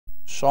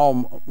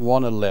Psalm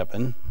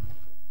 111.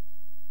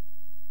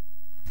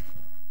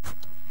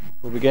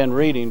 We'll begin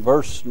reading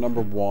verse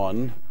number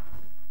 1.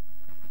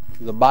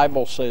 The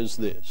Bible says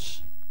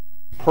this: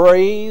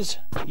 Praise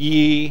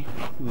ye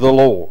the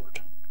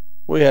Lord.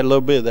 We had a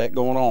little bit of that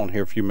going on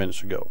here a few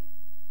minutes ago.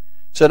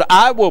 It said,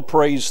 I will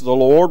praise the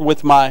Lord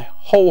with my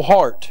whole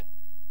heart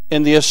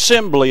in the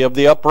assembly of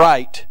the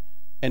upright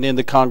and in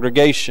the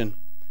congregation.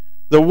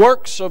 The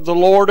works of the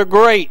Lord are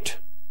great,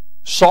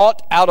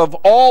 sought out of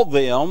all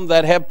them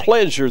that have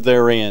pleasure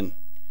therein.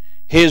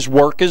 His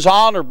work is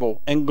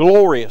honorable and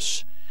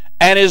glorious,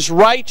 and his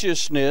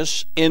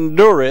righteousness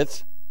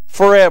endureth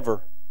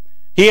forever.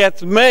 He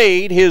hath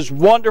made his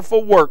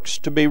wonderful works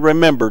to be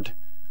remembered.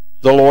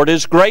 The Lord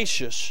is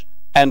gracious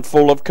and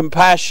full of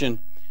compassion.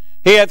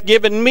 He hath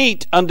given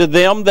meat unto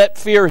them that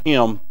fear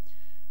him.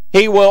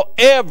 He will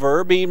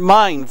ever be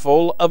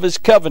mindful of his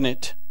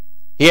covenant.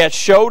 He hath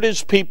showed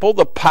his people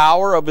the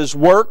power of his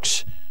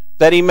works,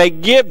 that he may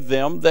give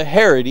them the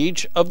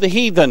heritage of the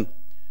heathen.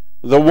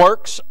 The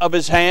works of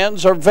his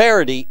hands are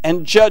verity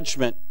and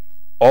judgment.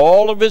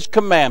 All of his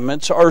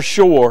commandments are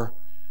sure.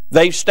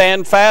 They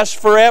stand fast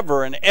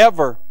forever and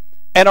ever,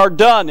 and are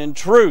done in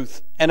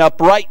truth and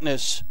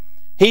uprightness.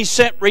 He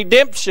sent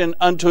redemption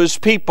unto his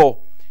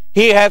people.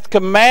 He hath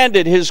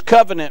commanded his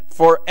covenant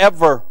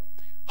forever.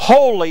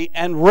 Holy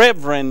and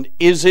reverend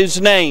is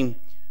his name.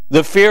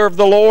 The fear of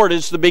the Lord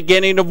is the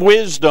beginning of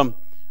wisdom.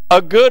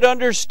 A good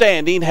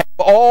understanding have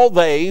all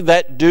they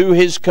that do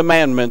his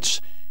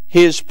commandments.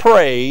 His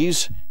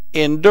praise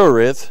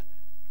endureth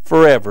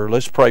forever.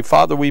 Let's pray.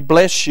 Father, we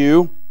bless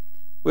you.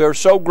 We are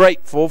so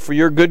grateful for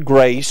your good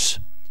grace.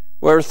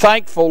 We're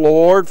thankful,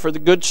 Lord, for the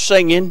good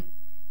singing.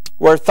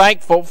 We're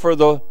thankful for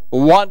the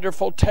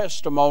wonderful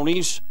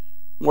testimonies.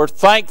 We're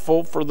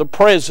thankful for the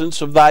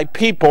presence of thy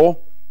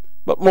people.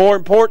 But more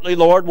importantly,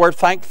 Lord, we're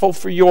thankful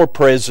for your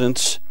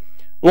presence.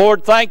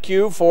 Lord, thank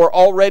you for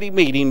already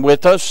meeting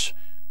with us.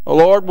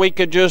 Lord, we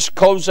could just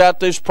close out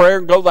this prayer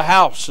and go to the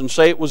house and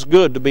say it was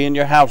good to be in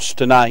your house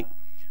tonight.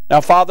 Now,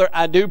 Father,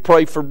 I do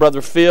pray for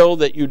Brother Phil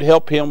that you'd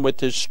help him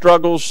with his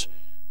struggles.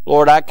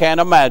 Lord, I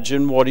can't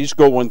imagine what he's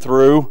going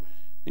through.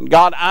 And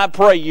God, I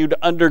pray you to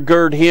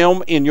undergird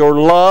him in your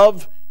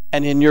love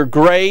and in your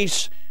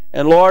grace.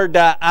 And Lord,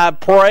 I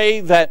pray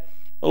that,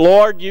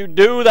 Lord, you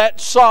do that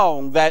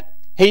song that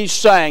he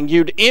sang.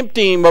 You'd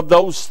empty him of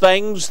those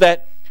things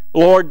that,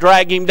 Lord,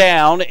 drag him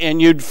down,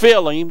 and you'd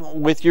fill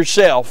him with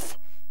yourself.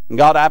 And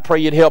God, I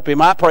pray you'd help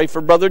him. I pray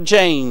for Brother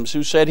James,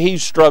 who said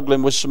he's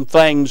struggling with some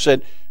things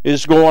that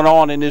is going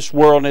on in this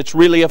world, and it's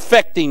really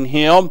affecting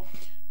him.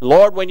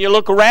 Lord, when you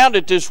look around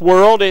at this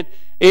world, it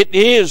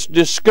is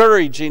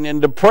discouraging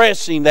and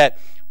depressing that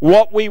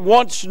what we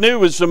once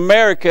knew as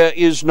America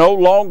is no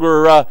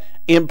longer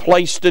in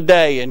place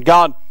today. And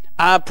God,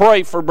 I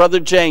pray for Brother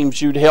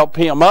James, you'd help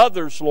him.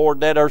 Others, Lord,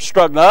 that are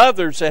struggling,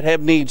 others that have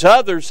needs,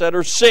 others that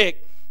are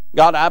sick.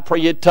 God, I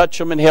pray you'd touch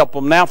them and help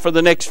them. Now for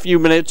the next few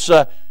minutes,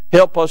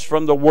 help us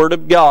from the Word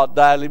of God.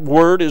 Thy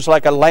Word is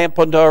like a lamp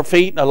unto our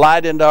feet and a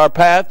light unto our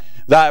path.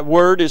 Thy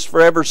Word is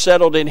forever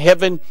settled in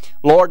heaven.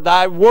 Lord,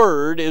 thy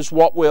Word is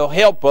what will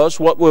help us,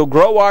 what will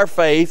grow our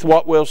faith,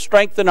 what will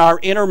strengthen our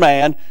inner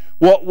man,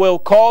 what will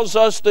cause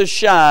us to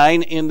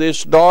shine in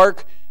this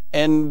dark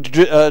and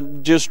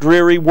just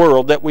dreary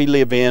world that we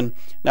live in.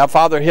 Now,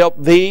 Father, help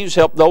these,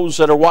 help those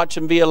that are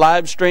watching via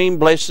live stream.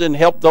 Bless and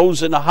help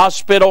those in the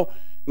hospital.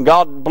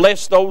 God,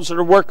 bless those that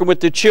are working with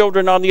the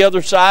children on the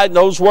other side, and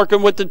those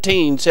working with the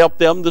teens. Help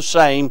them the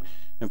same.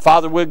 And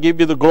Father, we'll give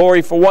you the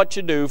glory for what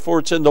you do, for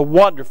it's in the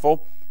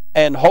wonderful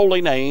and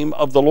holy name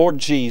of the Lord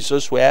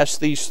Jesus we ask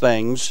these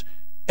things.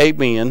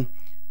 Amen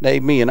and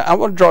amen. I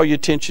want to draw your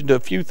attention to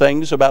a few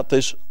things about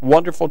this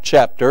wonderful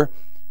chapter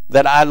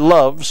that I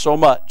love so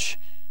much.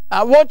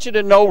 I want you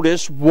to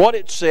notice what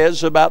it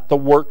says about the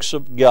works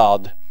of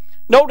God.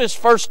 Notice,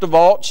 first of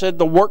all, it said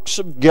the works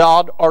of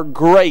God are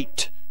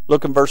great.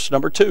 Look in verse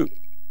number 2.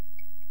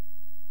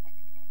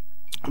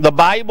 The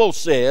Bible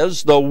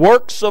says the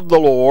works of the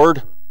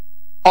Lord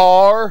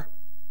are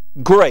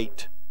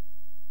great.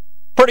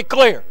 Pretty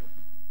clear.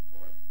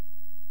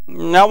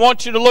 Now I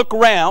want you to look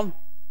around.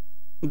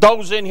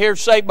 Those in here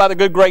saved by the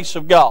good grace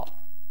of God.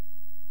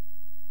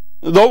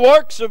 The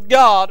works of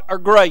God are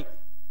great.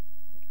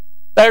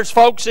 There's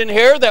folks in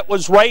here that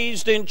was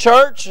raised in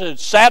church,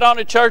 sat on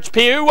a church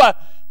pew,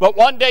 but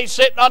one day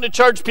sitting on the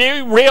church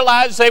pew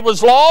realized they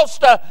was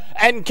lost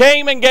and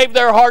came and gave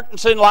their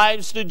hearts and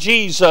lives to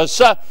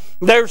Jesus.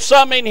 There's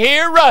some in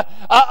here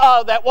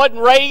that wasn't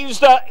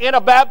raised in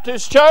a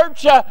Baptist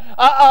church,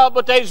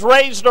 but they's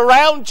raised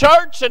around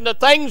church and the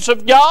things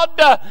of God.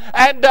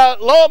 And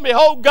lo and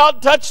behold,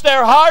 God touched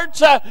their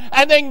hearts,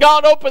 and then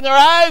God opened their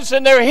eyes,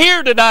 and they're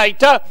here tonight.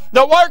 The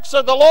works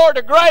of the Lord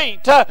are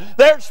great.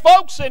 There's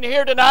folks in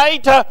here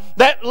tonight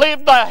that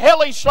lived a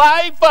hellish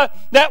life,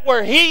 that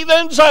were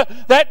heathens,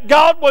 that that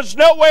God was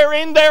nowhere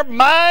in their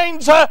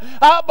minds,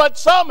 but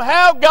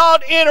somehow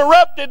God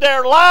interrupted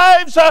their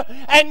lives,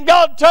 and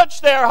God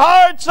touched their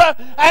hearts,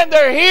 and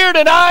they're here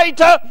tonight.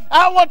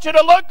 I want you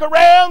to look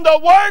around. The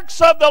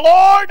works of the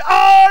Lord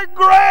are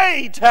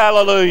great.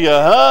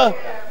 Hallelujah.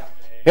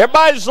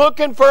 Everybody's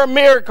looking for a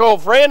miracle,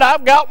 friend.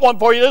 I've got one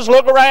for you. Just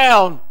look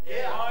around.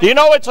 Do you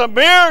know it's a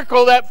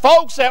miracle that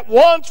folks that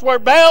once were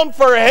bound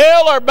for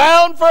hell are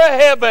bound for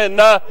heaven?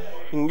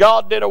 And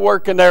God did a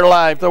work in their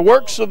life. The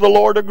works of the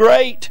Lord are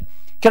great.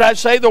 Can I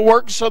say the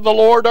works of the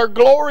Lord are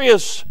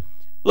glorious?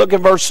 Look at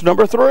verse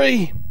number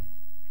 3.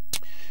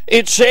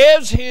 It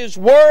says His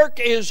work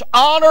is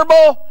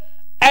honorable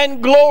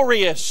and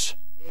glorious.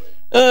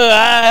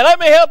 Let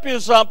me help you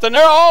with something.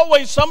 There's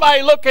always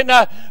somebody looking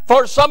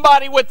for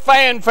somebody with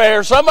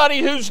fanfare, somebody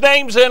whose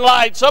name's in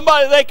lights,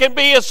 somebody they can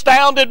be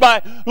astounded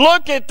by.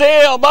 Look at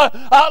them.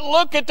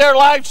 Look at their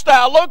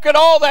lifestyle. Look at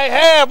all they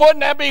have.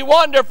 Wouldn't that be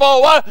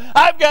wonderful?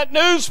 I've got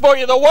news for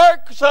you. The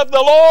works of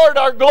the Lord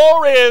are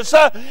glorious.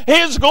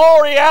 His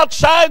glory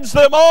outshines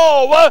them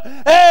all.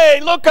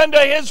 Hey, look unto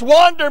His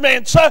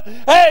wonderments.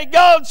 Hey,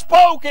 God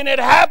spoke and it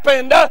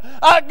happened.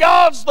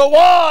 God's the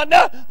one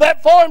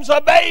that forms a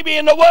baby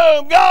in the womb.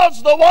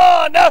 God's the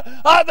one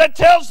that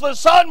tells the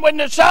sun when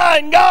to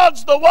shine.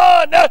 God's the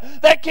one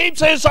that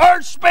keeps His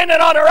earth spinning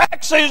on her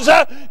axis.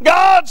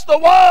 God's the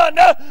one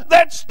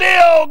that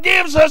still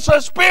gives us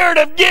a spirit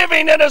of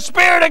giving and a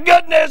spirit of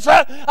goodness.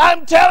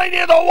 I'm telling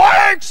you, the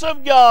works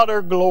of God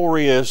are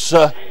glorious.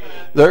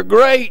 They're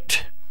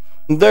great.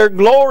 They're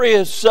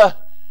glorious.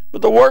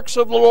 But the works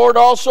of the Lord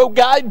also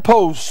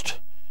guidepost.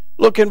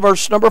 Look in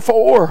verse number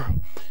 4.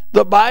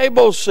 The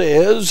Bible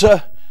says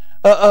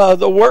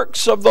the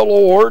works of the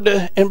Lord,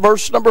 in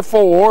verse number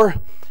 4,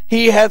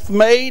 He hath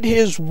made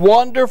His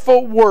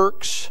wonderful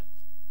works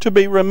to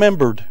be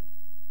remembered.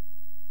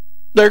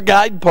 They're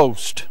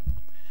guideposts.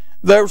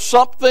 There's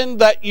something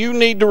that you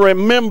need to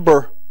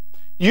remember.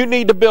 You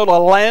need to build a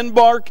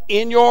landmark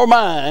in your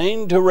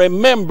mind to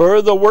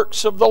remember the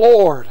works of the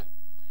Lord.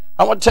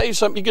 I want to tell you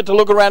something. You get to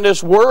look around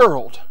this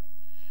world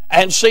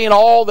and seeing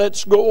all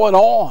that's going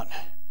on.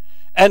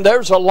 And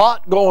there's a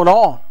lot going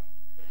on.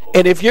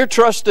 And if you're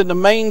trusting the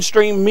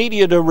mainstream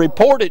media to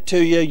report it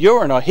to you,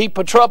 you're in a heap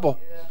of trouble.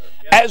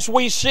 As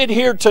we sit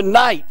here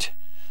tonight,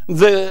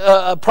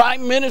 the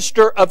Prime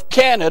Minister of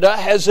Canada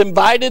has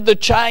invited the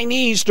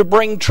Chinese to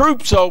bring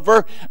troops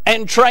over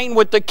and train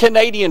with the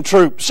Canadian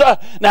troops.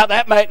 Now,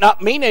 that might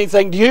not mean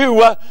anything to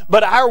you,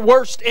 but our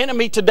worst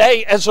enemy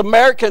today as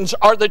Americans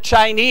are the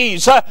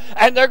Chinese.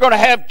 And they're going to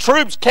have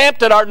troops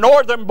camped at our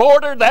northern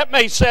border. That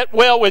may sit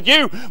well with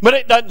you, but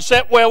it doesn't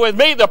sit well with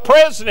me. The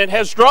President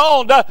has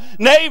drawn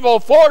naval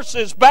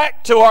forces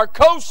back to our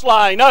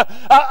coastline.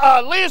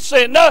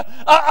 Listen,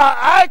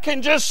 I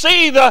can just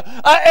see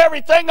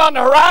everything on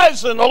the horizon.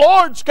 The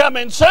Lord's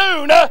coming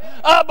soon.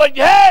 But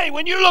hey,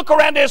 when you look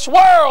around this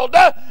world,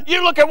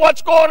 you look at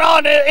what's going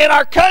on in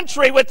our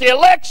country with the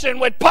election,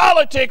 with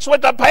politics,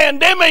 with the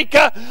pandemic,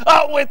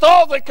 with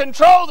all the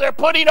control they're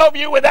putting over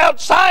you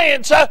without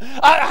science,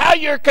 how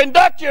you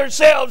conduct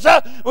yourselves,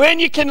 when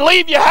you can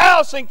leave your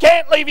house and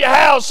can't leave your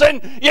house,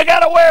 and you got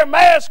to wear a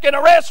mask in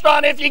a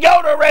restaurant if you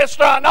go to a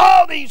restaurant.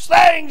 All these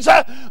things,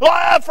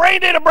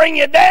 afraid it'll bring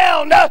you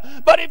down.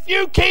 But if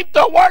you keep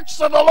the works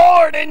of the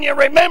Lord in your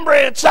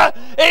remembrance,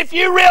 if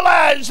you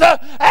realize,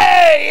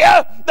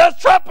 the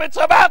trumpet's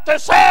about to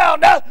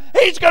sound,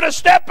 He's going to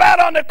step out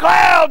on the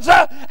clouds,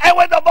 and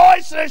with the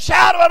voice and the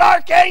shout of an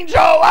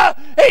archangel,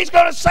 He's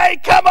going to say,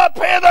 come up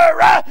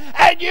hither,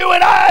 and you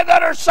and I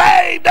that are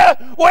saved,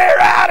 we're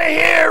out of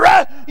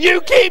here.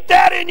 You keep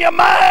that in your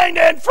mind,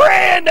 and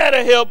friend,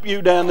 that'll help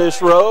you down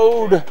this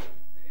road.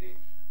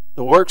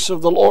 The works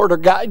of the Lord are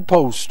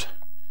guideposts.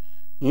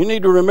 You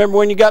need to remember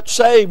when you got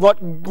saved,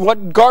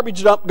 what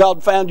garbage dump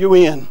God found you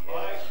in.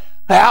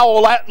 How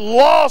all that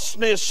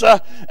lostness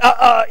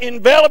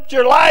enveloped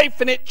your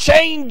life, and it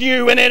chained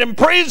you, and it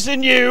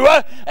imprisoned you,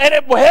 and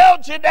it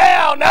held you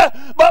down.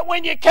 But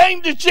when you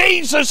came to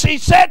Jesus, He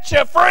set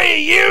you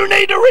free. You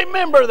need to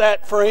remember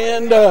that,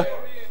 friend,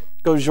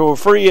 because you're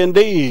free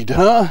indeed.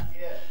 The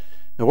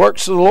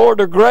works of the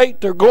Lord are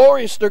great. They're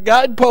glorious. They're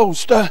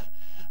guideposts.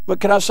 But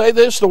can I say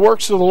this? The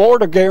works of the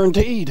Lord are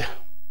guaranteed.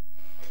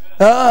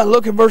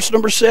 Look at verse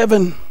number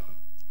 7.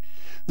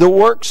 The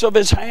works of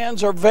His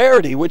hands are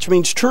verity, which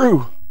means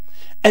true,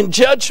 and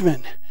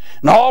judgment.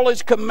 And all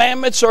His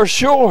commandments are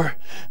sure.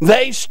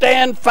 They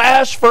stand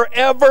fast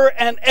forever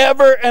and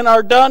ever, and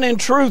are done in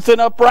truth and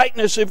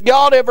uprightness. If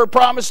God ever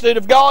promised it,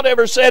 if God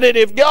ever said it,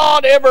 if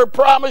God ever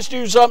promised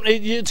you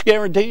something, it's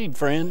guaranteed,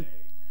 friend.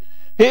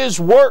 His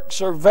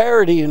works are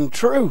verity and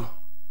true.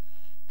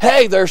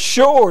 Hey, they're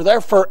sure.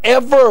 They're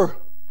forever.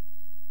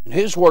 And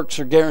His works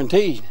are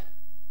guaranteed.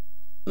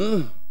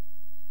 A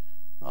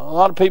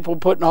lot of people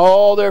putting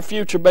all their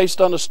future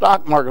based on the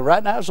stock market.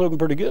 Right now it's looking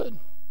pretty good.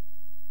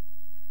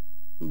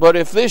 But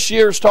if this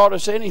year's taught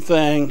us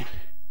anything,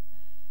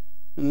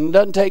 it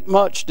doesn't take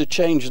much to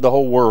change the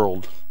whole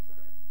world.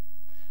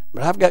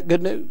 But I've got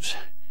good news.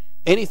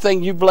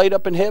 Anything you've laid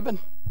up in heaven,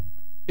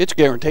 it's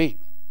guaranteed.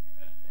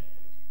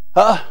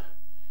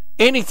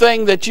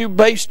 Anything that you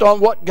based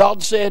on what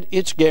God said,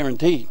 it's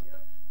guaranteed.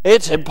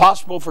 It's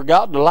impossible for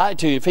God to lie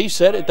to you. If He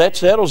said it, that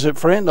settles it,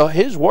 friend.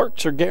 His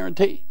works are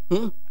guaranteed.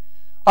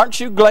 Aren't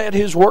you glad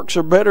His works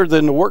are better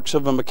than the works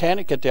of a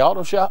mechanic at the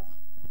auto shop?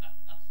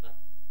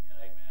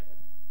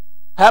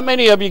 How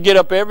many of you get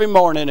up every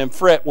morning and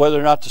fret whether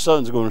or not the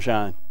sun's going to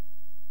shine?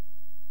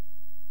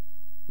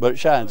 But it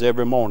shines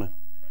every morning.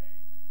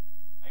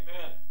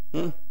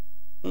 You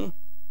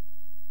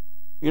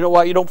know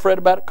why you don't fret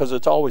about it? Because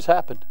it's always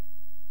happened.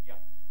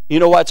 You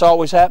know why it's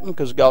always happened?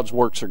 Because God's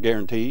works are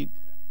guaranteed.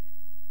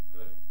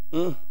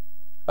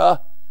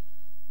 God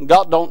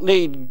don't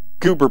need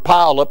Goober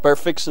Pyle up there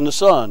fixing the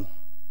sun.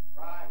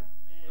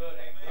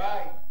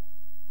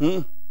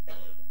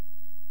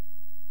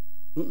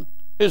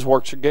 His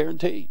works are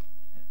guaranteed.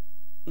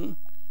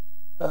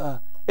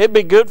 It'd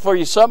be good for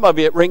you, some of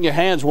you, that wring your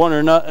hands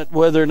wondering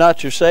whether or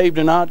not you're saved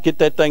or not. Get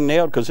that thing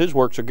nailed, because His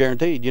works are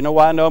guaranteed. You know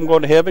why I know I'm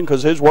going to heaven?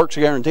 Because His works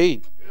are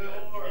guaranteed.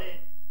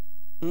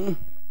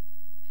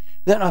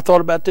 Then I thought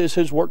about this.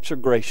 His works are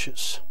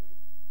gracious.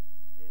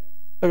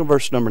 Look at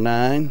verse number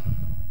 9.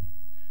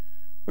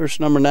 Verse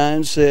number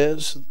 9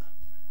 says,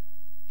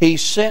 He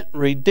sent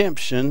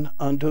redemption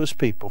unto His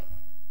people.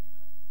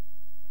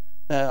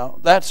 Now,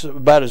 that's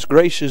about as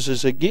gracious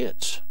as it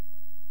gets.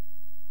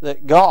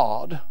 That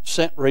God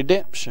sent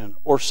redemption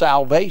or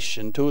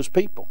salvation to His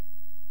people.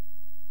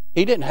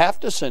 He didn't have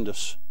to send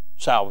us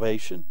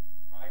salvation,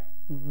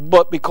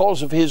 but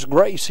because of His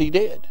grace, He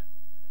did.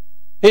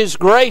 His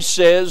grace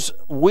says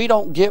we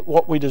don't get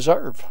what we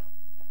deserve.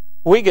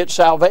 We get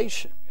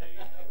salvation.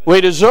 We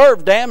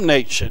deserve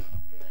damnation,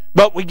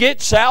 but we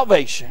get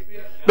salvation.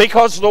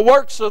 Because the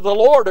works of the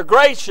Lord are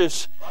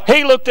gracious.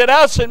 He looked at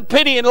us in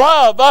pity and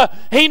love.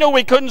 He knew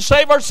we couldn't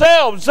save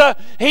ourselves.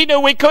 He knew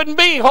we couldn't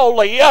be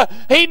holy.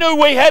 He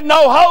knew we had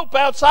no hope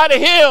outside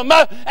of Him.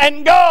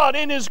 And God,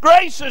 in His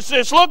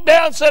graciousness, looked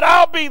down and said,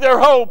 I'll be their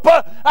hope.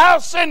 I'll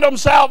send them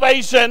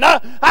salvation.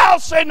 I'll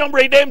send them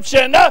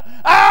redemption.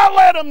 I'll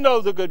let them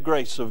know the good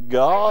grace of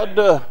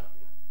God.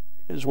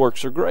 His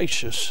works are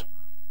gracious.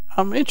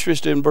 I'm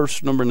interested in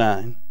verse number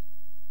 9.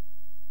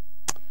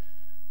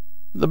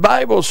 The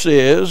Bible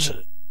says,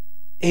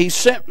 He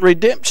sent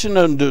redemption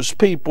unto His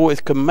people,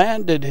 hath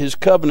commanded His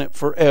covenant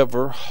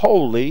forever.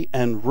 Holy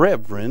and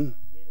reverend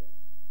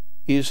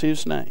is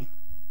His name.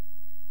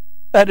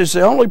 That is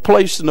the only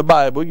place in the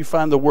Bible you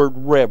find the word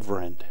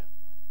reverend.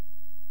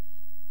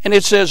 And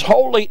it says,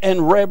 holy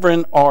and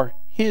reverend are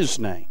His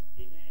name.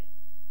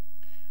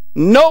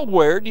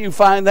 Nowhere do you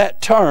find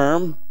that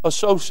term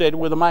associated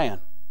with a man.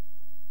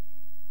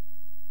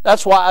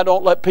 That's why I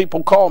don't let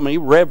people call me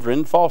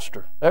Reverend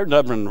Foster. There's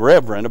nothing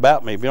reverend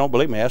about me. If you don't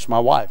believe me, ask my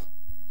wife.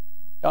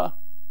 You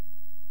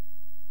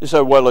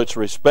say, well, it's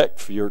respect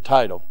for your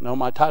title. No,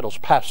 my title's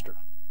pastor,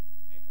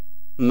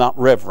 not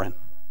reverend.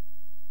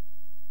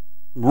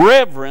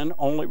 Reverend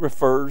only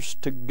refers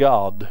to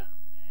God.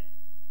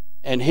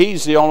 And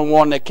He's the only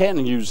one that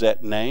can use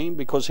that name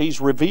because He's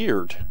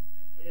revered,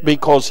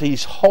 because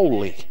He's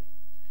holy.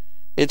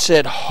 It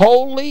said,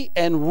 holy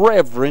and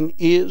reverend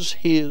is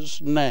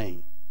His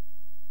name.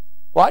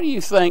 Why do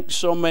you think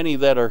so many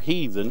that are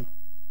heathen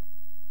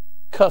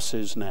cuss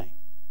His name?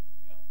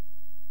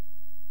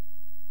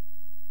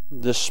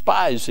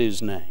 Despise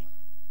His name.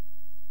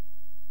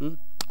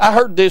 I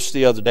heard this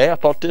the other day. I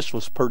thought this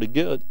was pretty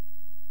good.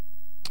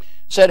 It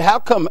said, how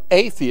come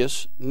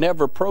atheists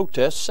never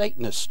protest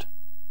Satanists?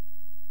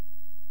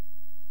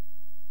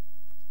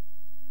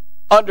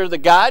 Under the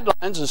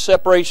guidelines of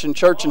separation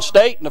church and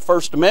state and the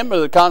First Amendment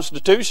of the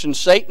Constitution,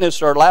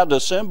 Satanists are allowed to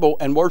assemble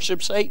and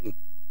worship Satan.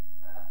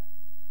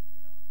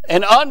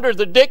 And under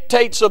the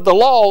dictates of the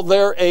law,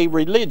 they're a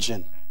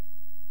religion.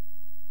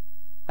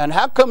 And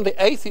how come the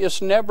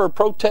atheists never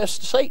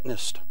protest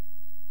Satanists?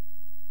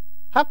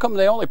 How come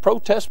they only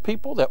protest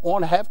people that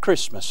want to have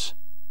Christmas?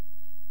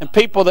 And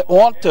people that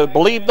want to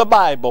believe the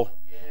Bible?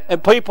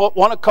 And people that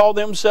want to call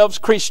themselves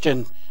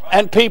Christian?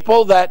 And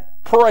people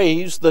that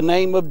praise the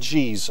name of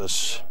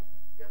Jesus?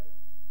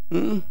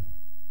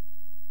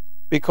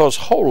 Because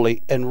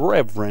holy and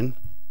reverend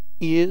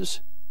is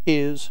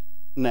His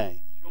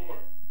name.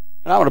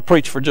 And I want to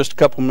preach for just a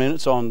couple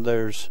minutes on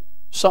there's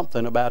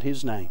something about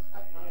His name.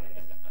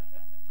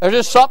 There's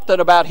just something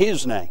about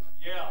His name.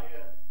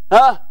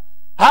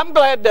 I'm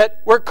glad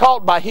that we're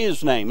called by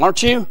His name,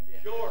 aren't you?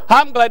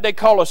 I'm glad they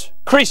call us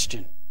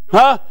Christian.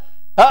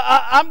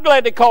 I'm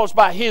glad they call us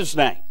by His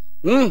name.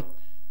 You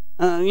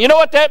know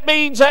what that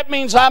means? That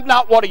means I'm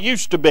not what I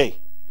used to be.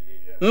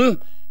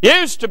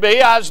 Used to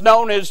be, I was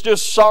known as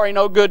just sorry,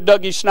 no good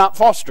Dougie Snot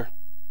Foster.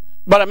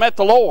 But I met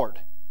the Lord.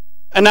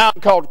 And now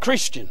I'm called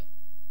Christian.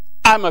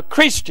 I'm a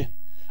Christian.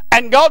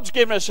 And God's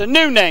given us a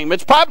new name.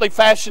 It's probably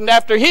fashioned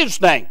after His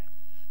name.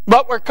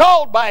 But we're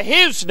called by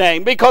His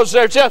name because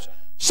there's just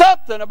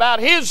something about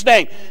His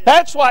name.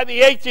 That's why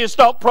the atheists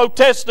don't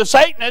protest the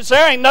Satanists.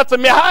 There ain't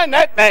nothing behind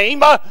that name.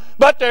 But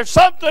but there's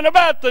something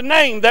about the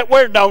name that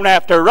we're known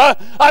after.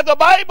 The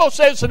Bible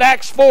says in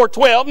Acts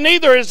 4:12,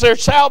 neither is there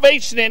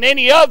salvation in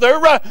any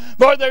other,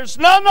 for there's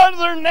none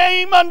other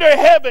name under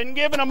heaven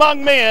given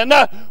among men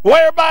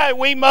whereby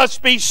we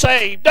must be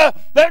saved.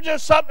 There's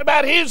just something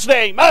about His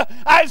name.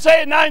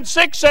 Isaiah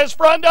 9:6 says,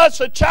 for unto us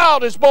a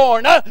child is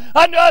born,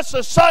 unto us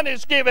a son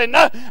is given,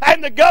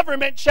 and the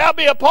government shall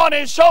be upon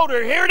His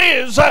shoulder. Here it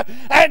is.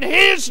 And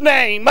His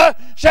name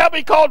shall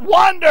be called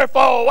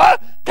Wonderful,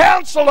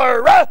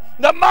 Counselor,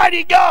 the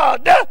Mighty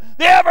God,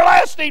 the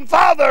Everlasting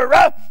Father,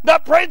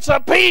 the Prince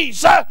of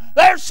Peace.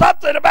 There's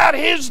something about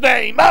His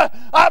name.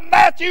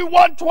 Matthew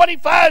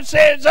 1:25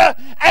 says,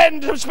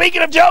 and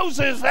speaking of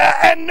Joseph,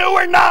 and knew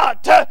her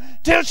not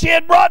till she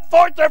had brought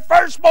forth her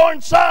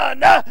firstborn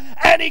son,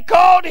 and he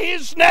called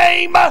his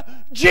name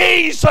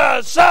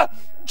Jesus.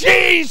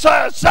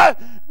 Jesus.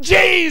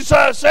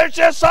 Jesus. There's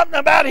just something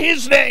about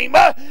His name.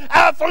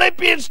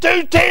 Philippians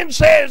 2:10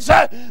 says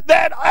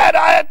that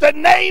at the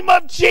name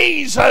of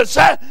Jesus,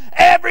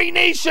 every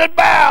knee should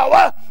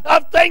bow,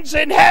 of things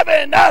in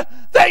heaven,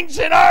 things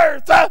in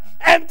earth,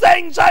 and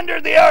things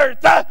under the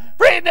earth.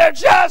 Friend,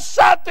 there's just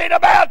something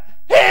about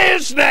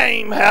His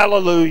name.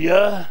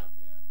 Hallelujah.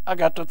 I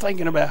got to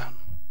thinking about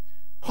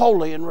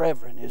holy and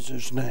reverent is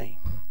His name.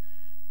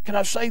 Can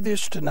I say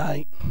this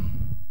tonight?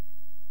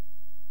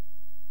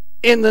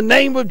 In the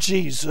name of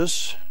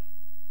Jesus,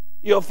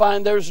 you'll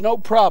find there's no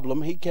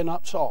problem He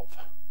cannot solve.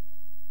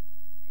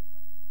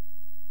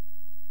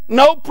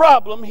 No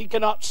problem He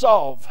cannot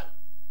solve.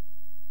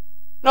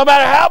 No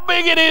matter how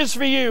big it is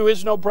for you,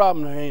 it's no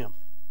problem to Him.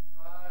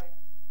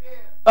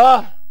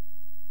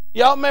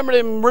 Y'all remember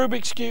them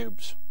Rubik's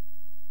Cubes?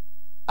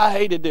 I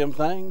hated them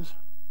things.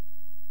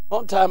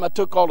 One time I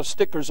took all the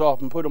stickers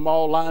off and put them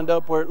all lined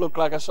up where it looked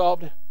like I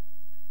solved it.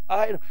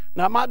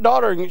 Now my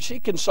daughter, she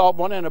can solve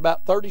one in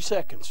about 30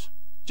 seconds.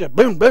 Just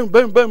boom, boom,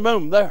 boom, boom,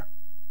 boom, there.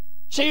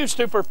 She used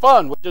to, for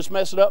fun, would just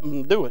mess it up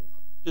and do it,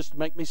 just to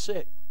make me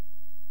sick.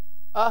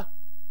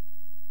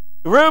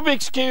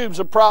 Rubik's Cube's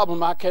a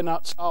problem I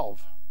cannot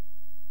solve.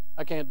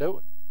 I can't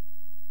do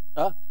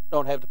it.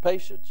 Don't have the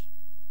patience,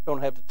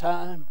 don't have the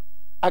time.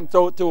 I can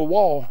throw it through a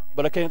wall,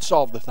 but I can't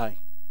solve the thing.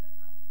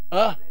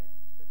 Now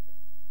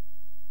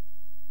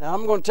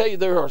I'm going to tell you,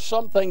 there are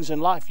some things in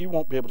life you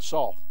won't be able to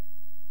solve.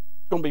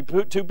 It's going to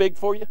be too big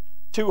for you,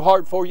 too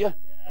hard for you.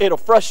 It'll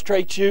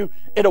frustrate you.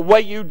 It'll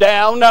weigh you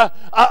down.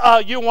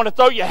 You want to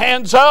throw your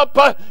hands up.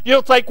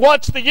 You'll think,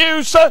 what's the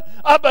use?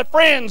 But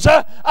friends,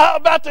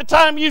 about the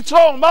time you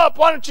throw them up,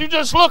 why don't you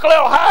just look a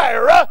little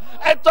higher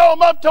and throw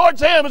them up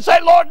towards Him and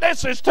say, Lord,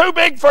 this is too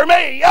big for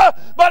me,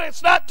 but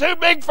it's not too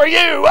big for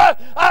you.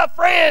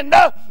 Friend,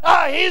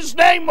 His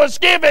name was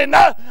given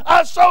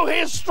so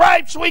His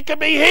stripes we could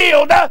be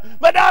healed.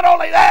 But not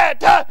only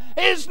that,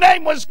 His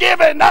name was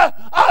given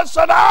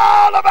so that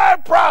all of our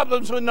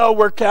problems, we know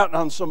we're counting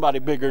on somebody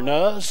bigger than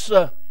us.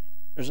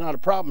 There's not a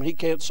problem He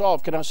can't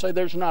solve. Can I say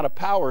there's not a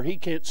power He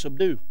can't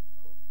subdue?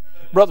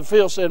 Brother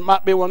Phil said it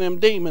might be one of them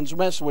demons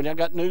messing with you. I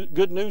got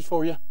good news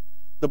for you.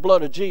 The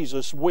blood of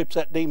Jesus whips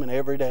that demon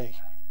every day.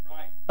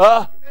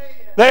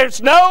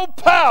 There's no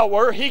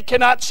power He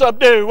cannot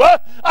subdue.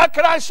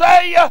 Can I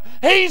say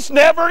He's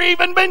never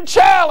even been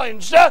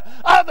challenged.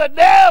 The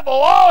devil,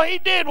 all he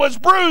did was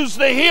bruise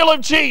the heel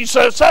of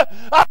Jesus.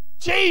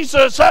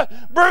 Jesus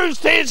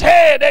bruised His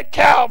head at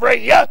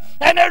Calvary,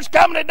 and there's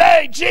coming a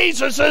day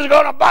Jesus is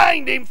going to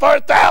bind Him for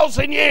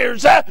 1,000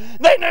 years. Then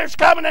there's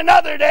coming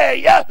another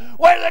day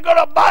where they're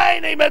going to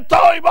bind Him and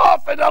throw Him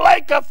off in the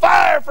lake of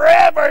fire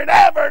forever and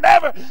ever and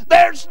ever.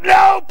 There's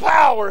no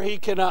power He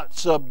cannot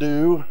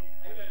subdue.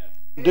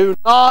 Do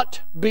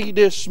not be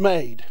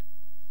dismayed.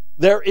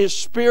 There is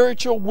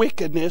spiritual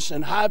wickedness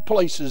in high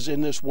places in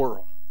this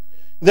world.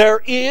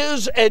 There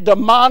is a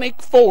demonic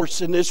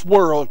force in this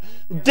world.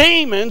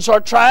 Demons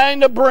are trying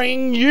to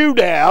bring you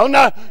down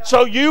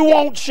so you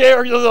won't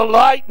share the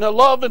light and the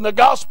love and the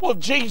gospel of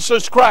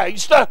Jesus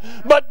Christ.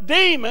 But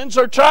demons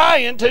are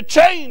trying to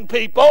chain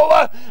people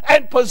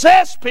and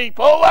possess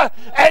people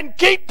and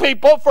keep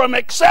people from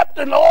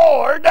accepting the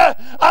Lord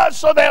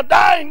so they'll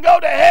die and go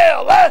to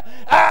hell.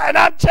 And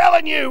I'm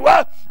telling you,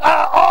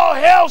 all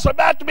hell's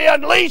about to be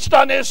unleashed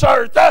on this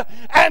earth,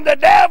 and the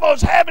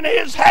devil's having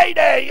his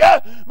heyday.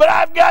 But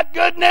I've got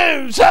good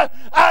news.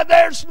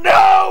 There's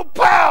no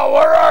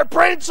power or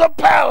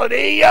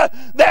principality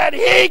that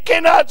He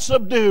cannot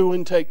subdue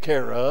and take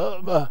care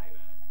of.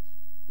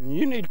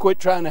 You need to quit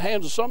trying to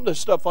handle some of this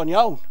stuff on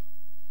your own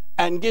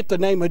and get the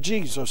name of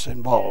Jesus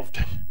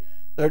involved.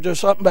 There's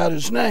just something about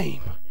His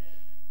name.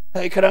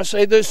 Hey, can I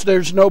say this?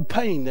 There's no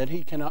pain that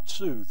He cannot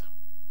soothe.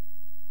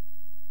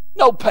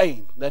 No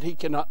pain that He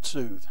cannot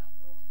soothe.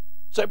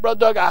 Say, Brother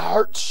Doug, I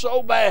hurt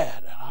so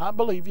bad. I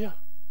believe you.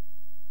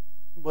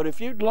 But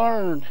if you'd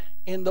learn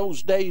in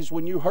those days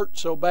when you hurt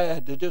so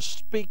bad to just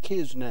speak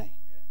His name.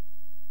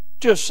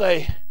 Just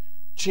say,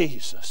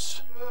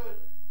 Jesus.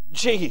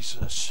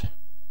 Jesus.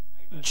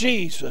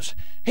 Jesus.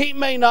 He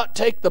may not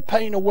take the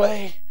pain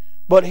away,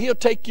 but He'll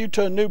take you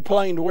to a new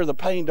plane where the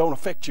pain don't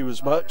affect you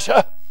as much.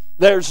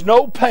 There's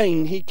no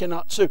pain He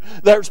cannot soothe.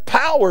 There's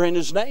power in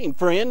His name,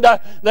 friend.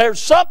 There's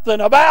something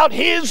about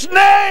His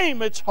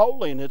name. It's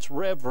holy and it's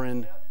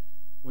reverend.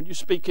 When you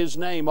speak His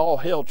name, all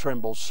hell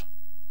trembles.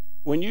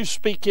 When you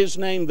speak His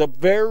name, the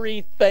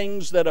very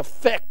things that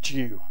affect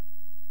you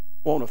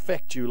won't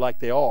affect you like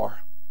they are,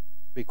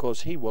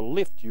 because He will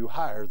lift you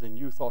higher than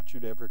you thought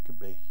you'd ever could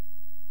be.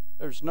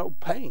 There's no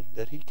pain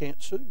that He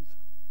can't soothe.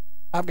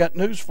 I've got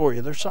news for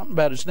you. There's something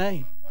about His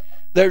name.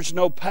 There's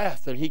no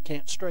path that He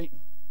can't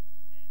straighten.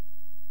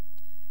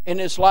 In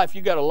this life,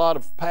 you got a lot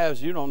of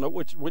paths. You don't know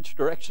which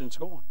direction it's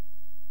going.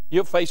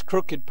 You'll face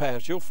crooked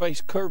paths. You'll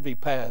face curvy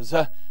paths.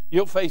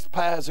 You'll face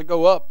paths that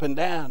go up and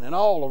down and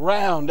all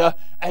around.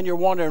 And you're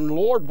wondering,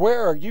 Lord,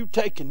 where are you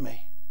taking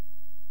me?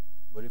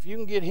 But if you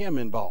can get Him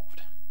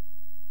involved,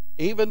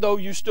 even though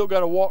you still got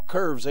to walk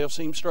curves, they'll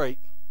seem straight,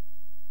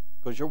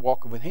 because you're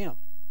walking with Him.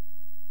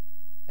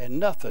 And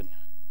nothing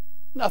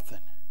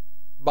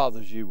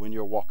bothers you when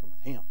you're walking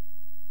with Him.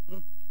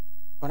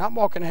 When I'm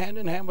walking hand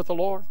in hand with the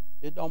Lord,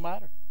 it don't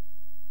matter.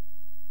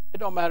 It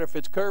don't matter if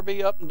it's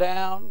curvy, up and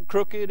down,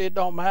 crooked. It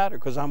don't matter,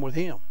 because I'm with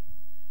Him.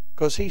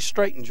 Because He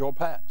straightens your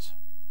paths.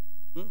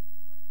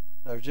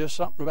 There's just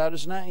something about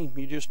His name.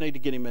 You just need to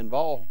get Him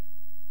involved.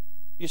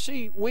 You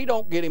see, we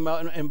don't get Him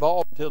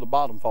involved until the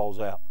bottom falls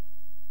out.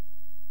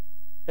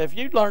 If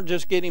you'd learn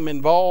just get Him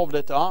involved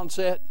at the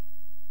onset,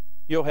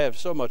 you'll have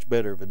so much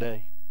better of a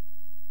day.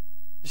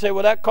 You say,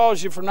 will that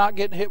cause you for not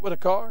getting hit with a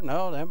car?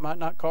 No, that might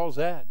not cause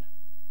that.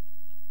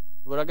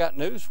 But I got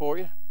news for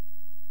you.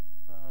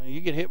 You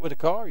get hit with a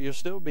car, you'll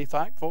still be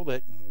thankful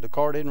that the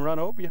car didn't run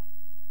over you.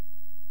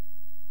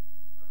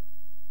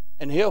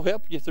 And He'll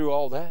help you through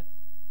all that.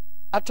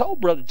 I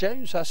told Brother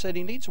James, I said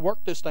he needs to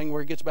work this thing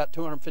where he gets about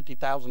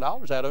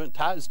 $250,000 out of it and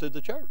tithes to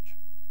the church.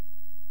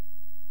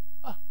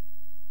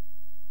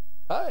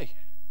 Hey,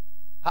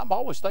 I'm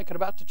always thinking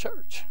about the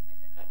church.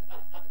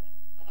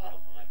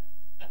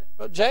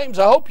 But James,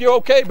 I hope you're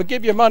okay, but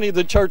give your money to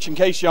the church in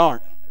case you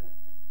aren't.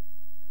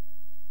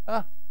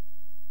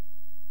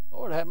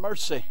 Lord have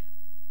mercy.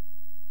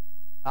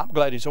 I'm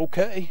glad he's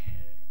okay.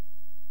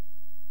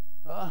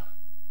 Could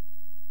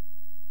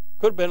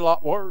have been a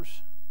lot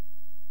worse.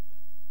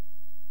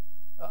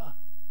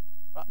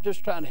 I'm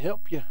just trying to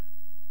help you.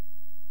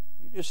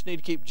 You just need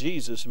to keep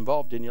Jesus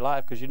involved in your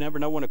life, because you never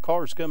know when a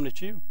car's coming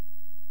at you.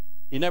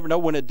 You never know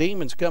when a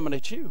demon's coming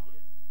at you.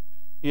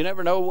 You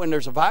never know when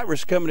there's a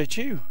virus coming at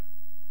you.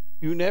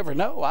 You never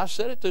know. I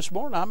said it this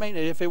morning. I mean,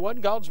 if it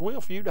wasn't God's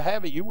will for you to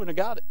have it, you wouldn't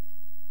have got it.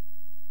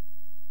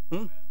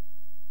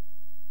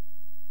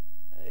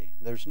 Hey,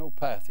 there's no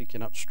path He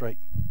cannot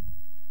straighten.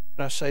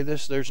 Can I say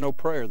this? There's no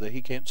prayer that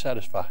He can't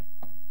satisfy.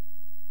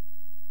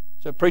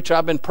 So, preacher,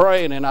 I've been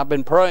praying and I've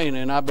been praying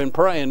and I've been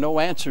praying. No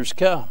answers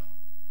come.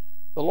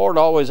 The Lord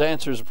always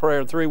answers a prayer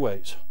in 3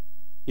 ways.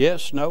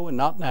 Yes, no, and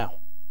not now.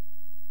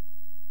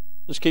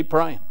 Just keep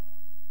praying.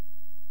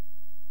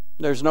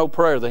 There's no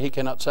prayer that He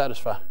cannot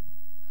satisfy.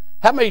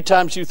 How many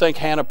times do you think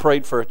Hannah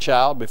prayed for a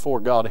child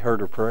before God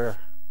heard her prayer?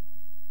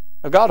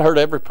 Now, God heard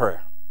every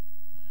prayer.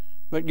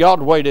 But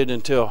God waited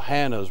until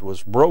Hannah's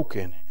was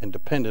broken and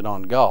dependent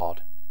on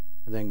God.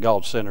 And then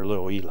God sent her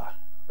little Eli,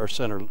 or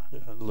sent her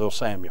little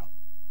Samuel.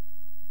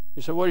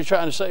 You say, what are you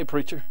trying to say,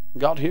 preacher?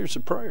 God hears the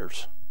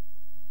prayers.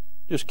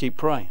 Just keep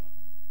praying.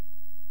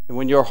 And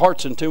when your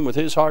heart's in tune with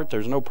His heart,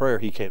 there's no prayer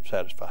He can't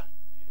satisfy.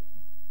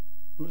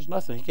 There's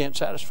nothing He can't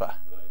satisfy.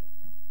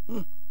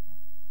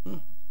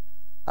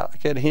 I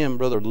like that hymn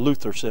Brother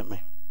Luther sent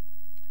me.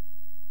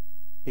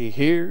 He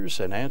hears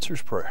and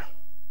answers prayer.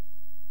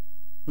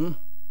 And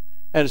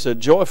it's a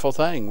joyful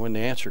thing when the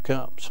answer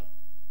comes.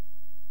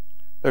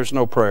 There's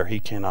no prayer He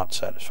cannot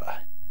satisfy.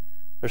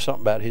 There's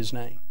something about His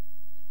name.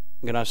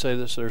 Can I say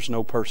this? There's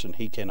no person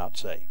He cannot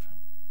save.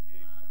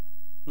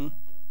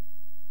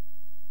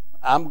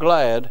 I'm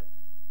glad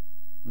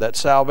that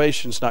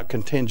salvation's not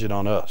contingent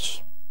on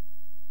us.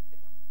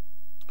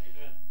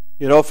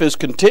 You know, if it's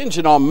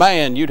contingent on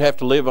man, you'd have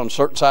to live on a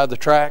certain side of the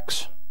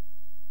tracks.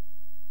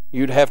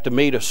 You'd have to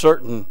meet a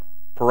certain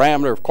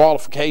parameter of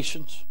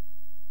qualifications.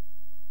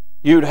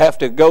 You'd have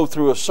to go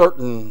through a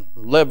certain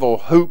level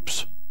of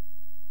hoops.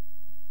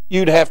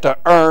 You'd have to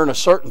earn a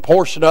certain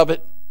portion of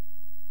it.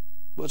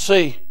 But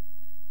see,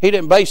 He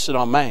didn't base it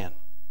on man.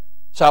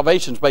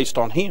 Salvation's based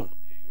on Him.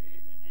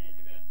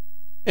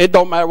 It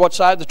don't matter what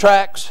side of the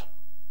tracks.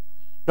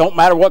 Don't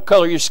matter what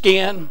color your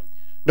skin.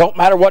 Don't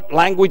matter what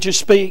language you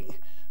speak.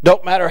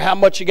 Don't matter how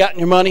much you got in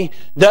your money.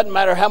 Doesn't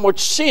matter how much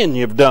sin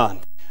you've done.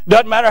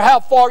 Doesn't matter how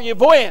far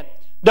you've went.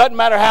 Doesn't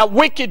matter how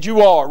wicked you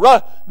are.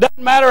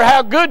 Doesn't matter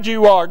how good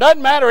you are.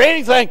 Doesn't matter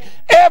anything.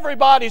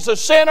 Everybody's a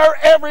sinner.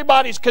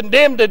 Everybody's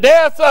condemned to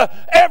death.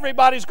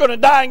 Everybody's going to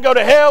die and go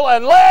to hell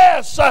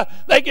unless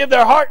they give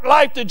their heart and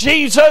life to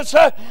Jesus.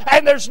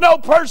 And there's no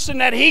person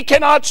that He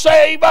cannot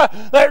save.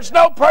 There's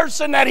no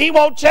person that He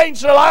won't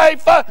change their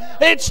life.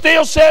 It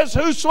still says,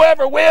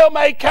 whosoever will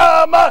may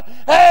come.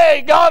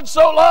 Hey, God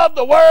so loved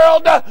the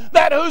world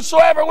that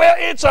whosoever will.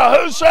 It's a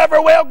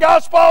whosoever will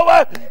gospel,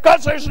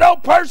 because there's no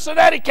person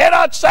that He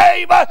cannot not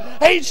save.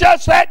 He's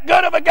just that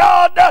good of a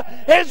God.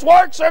 His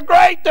works are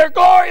great. They're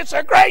glorious.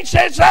 They're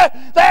gracious.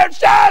 There's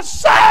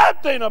just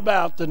something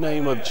about the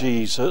name of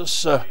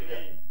Jesus.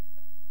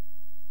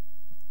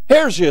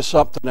 Here's just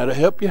something that'll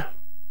help you.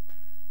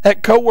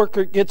 That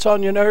coworker gets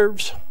on your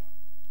nerves.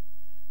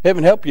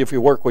 Heaven help you if you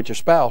work with your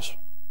spouse,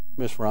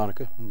 Miss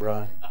Veronica and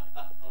Brian.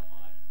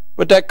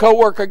 But that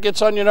coworker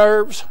gets on your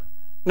nerves.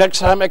 Next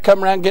time they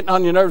come around getting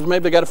on your nerves,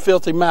 maybe they got a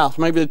filthy mouth.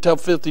 Maybe they tell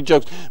filthy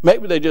jokes.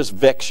 Maybe they just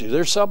vex you.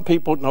 There's some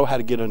people that know how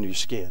to get under your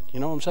skin. You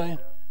know what I'm saying?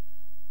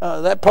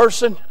 That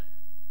person,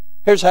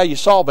 here's how you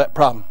solve that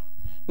problem.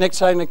 Next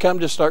time they come,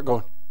 just start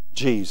going,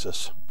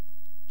 Jesus,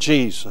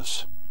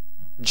 Jesus,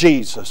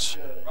 Jesus,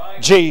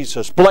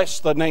 Jesus. Bless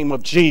the name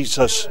of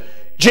Jesus.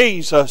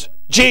 Jesus,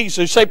 Jesus.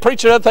 You say,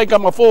 preacher, I think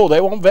I'm a fool. They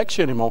won't vex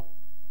you anymore.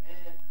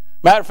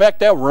 Matter of fact,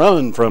 they'll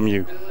run from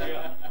you.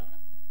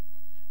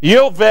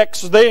 You'll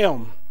vex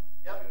them.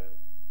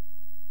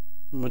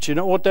 But you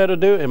know what that'll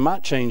do? It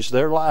might change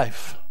their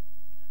life.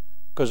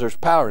 Because there's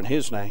power in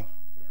His name.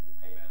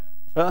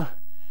 You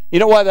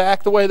know why they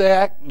act the way they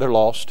act? They're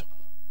lost.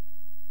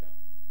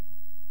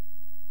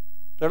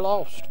 They're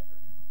lost.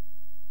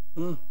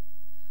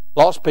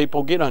 Lost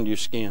people get under your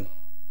skin.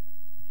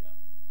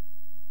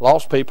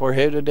 Lost people are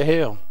headed to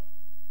hell.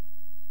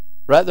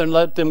 Rather than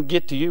let them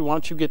get to you, why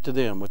don't you get to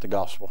them with the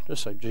gospel?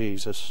 Just say,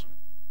 Jesus,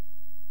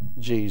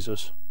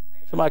 Jesus.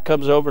 Somebody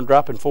comes over and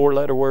dropping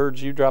 4-letter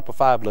words, you drop a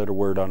 5-letter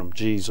word on them.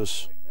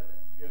 Jesus,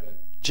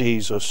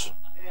 Jesus,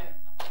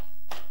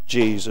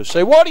 Jesus.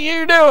 Say, what are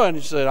you doing?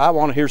 He said, I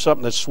want to hear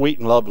something that's sweet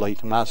and lovely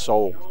to my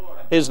soul.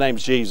 His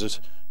name's Jesus.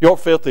 Your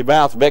filthy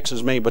mouth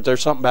vexes me, but there's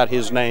something about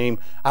His name.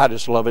 I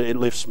just love it. It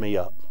lifts me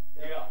up.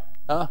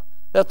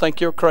 They'll think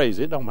you're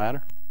crazy. It don't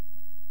matter.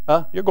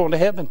 You're going to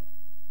heaven.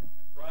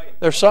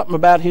 There's something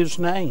about His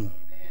name.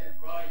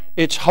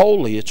 It's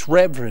holy. It's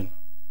reverent.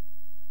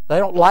 They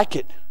don't like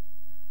it.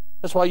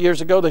 That's why years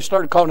ago they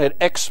started calling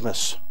it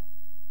Xmas.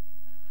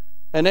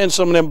 And then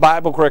some of them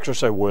Bible correctors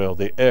say, well,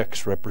 the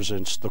X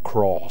represents the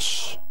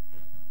cross.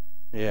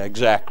 Yeah,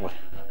 exactly.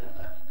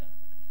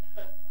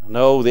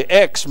 No, the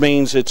X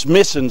means it's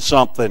missing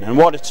something. And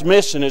what it's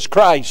missing is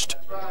Christ.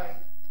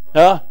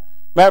 Matter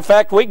of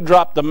fact, we can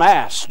drop the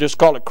Mass. Just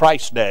call it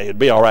Christ Day. It'd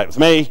be all right with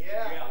me.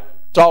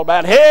 It's all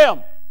about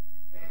Him.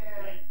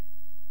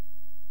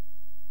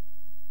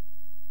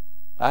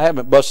 I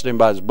haven't busted him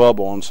by his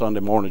bubble on Sunday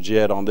mornings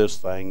yet on this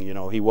thing. You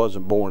know, he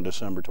wasn't born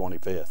December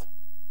 25th.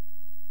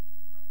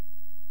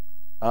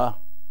 The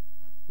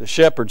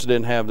shepherds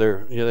didn't have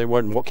their, they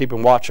weren't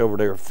keeping watch over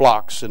their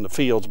flocks in the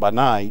fields by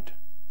night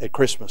at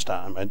Christmas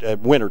time, at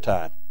winter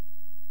time.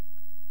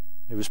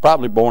 He was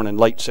probably born in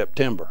late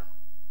September,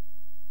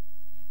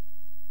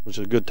 which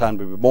is a good time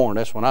to be born.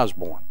 That's when I was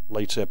born,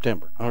 late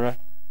September. All right?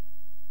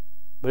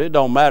 But it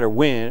don't matter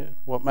when.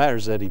 What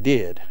matters is that He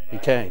did. He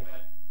came.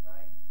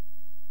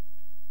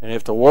 And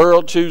if the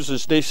world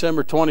chooses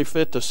December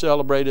 25th to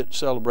celebrate it,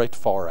 celebrate the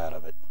far out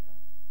of it.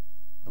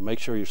 And make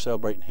sure you're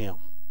celebrating Him.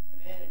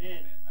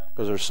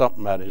 Because there's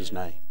something about His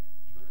name.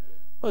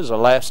 When was the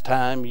last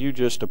time you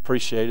just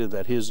appreciated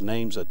that His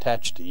name's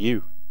attached to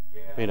you,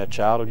 being a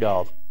child of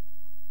God?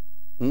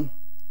 When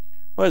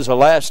was the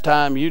last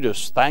time you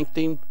just thanked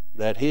Him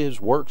that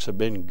His works have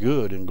been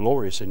good and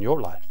glorious in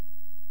your life?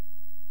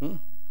 When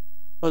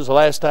was the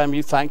last time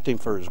you thanked Him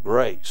for His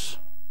grace?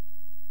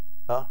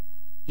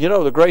 You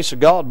know, the grace of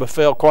God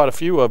befell quite a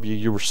few of you.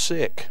 You were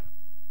sick.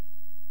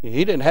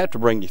 He didn't have to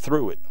bring you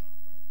through it.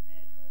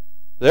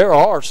 There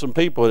are some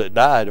people that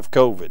died of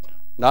COVID.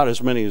 Not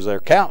as many as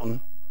they're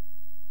counting,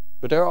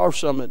 but there are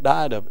some that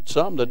died of it.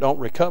 Some that don't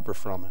recover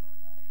from it.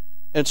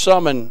 And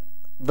some in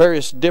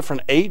various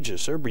different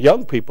ages. There were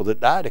young people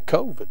that died of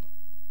COVID.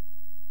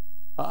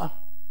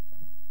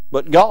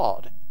 But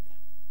God,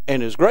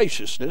 in His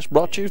graciousness,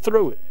 brought you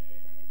through it.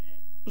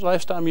 When was the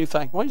last time you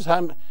thanked? When's the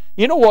time?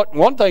 You know what?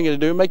 One thing it'll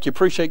do, make you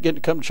appreciate getting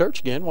to come to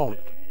church again, won't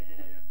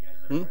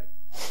it?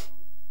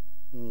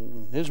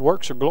 His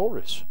works are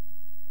glorious.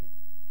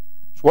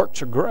 His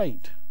works are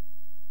great.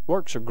 His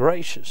works are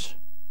gracious.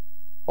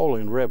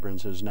 Holy and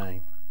reverence His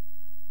name.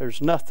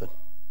 There's nothing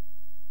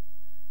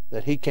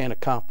that He can't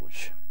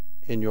accomplish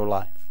in your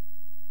life.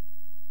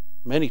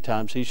 Many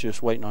times He's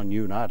just waiting on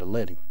you and I to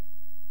let Him.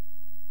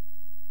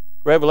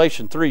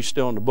 Revelation 3 is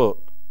still in the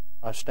book.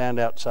 I stand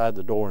outside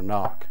the door and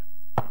knock.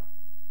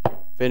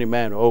 If any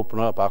man will open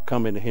up, I'll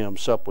come into him,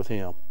 sup with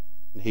him,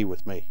 and he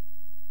with me.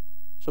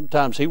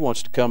 Sometimes He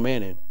wants to come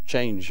in and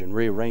change and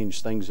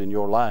rearrange things in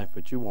your life,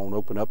 but you won't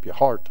open up your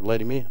heart to let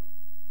Him in.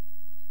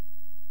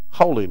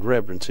 Holy and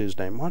reverence His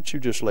name. Why don't you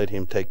just let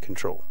Him take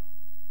control?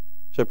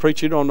 So,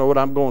 preacher, you don't know what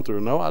I'm going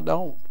through. No, I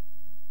don't.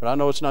 But I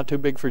know it's not too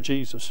big for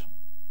Jesus.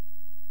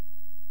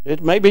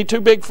 It may be too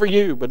big for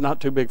you, but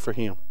not too big for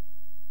Him.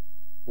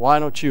 Why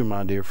don't you,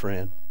 my dear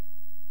friend,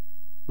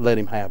 let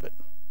Him have it?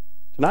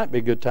 Tonight be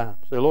a good time.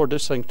 Say, Lord,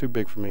 this thing's too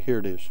big for me. Here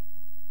it is.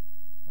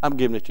 I'm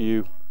giving it to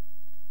you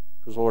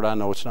because, Lord, I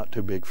know it's not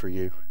too big for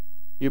you.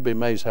 You'll be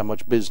amazed how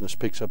much business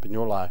picks up in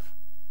your life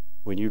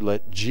when you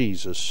let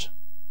Jesus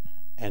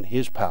and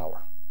His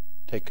power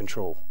take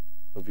control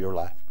of your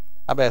life.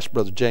 I've asked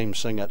Brother James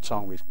to sing that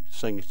song we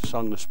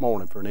sung this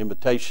morning for an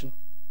invitation.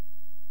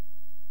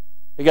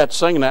 He got to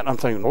singing that, and I'm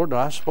thinking, Lord, am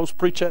I supposed to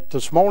preach that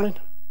this morning?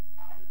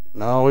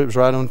 No, it was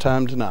right on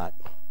time tonight.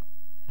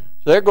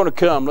 So they're going to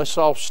come. Let's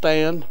all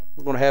stand.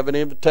 We're going to have an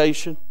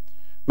invitation.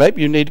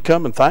 Maybe you need to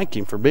come and thank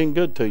Him for being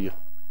good to you.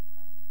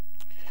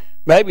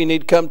 Maybe you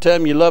need to come tell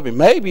Him you love Him.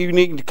 Maybe you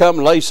need to come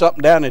and lay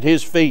something down at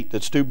His feet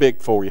that's too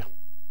big for you.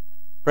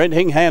 Friend,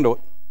 He can handle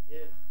it.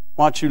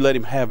 Why don't you let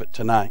Him have it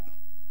tonight?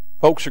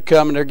 Folks are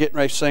coming. They're getting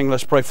ready to sing.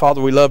 Let's pray.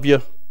 Father, we love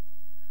You.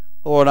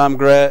 Lord, I'm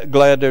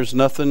glad there's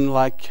nothing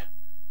like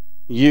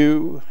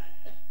You,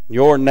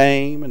 Your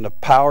name, and the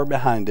power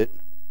behind it.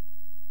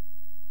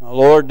 Now,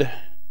 Lord,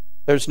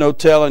 there's no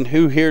telling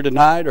who here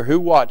tonight or who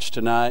watched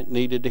tonight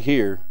needed to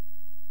hear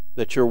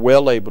that You're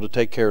well able to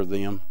take care of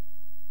them.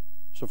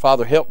 So,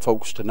 Father, help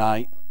folks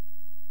tonight.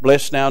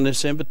 Bless now in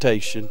this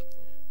invitation.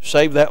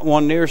 Save that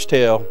one nearest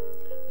hell.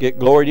 Get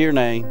glory to Your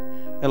name.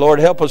 And, Lord,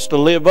 help us to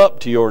live up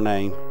to Your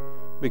name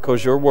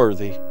because You're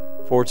worthy.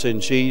 For it's in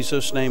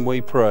Jesus' name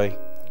we pray.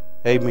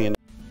 Amen.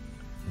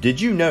 Did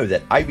you know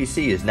that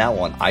IBC is now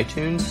on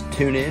iTunes,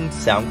 TuneIn,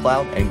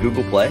 SoundCloud, and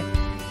Google Play?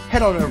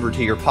 Head on over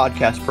to your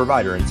podcast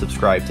provider and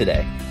subscribe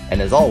today.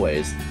 And as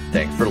always,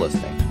 thanks for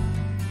listening.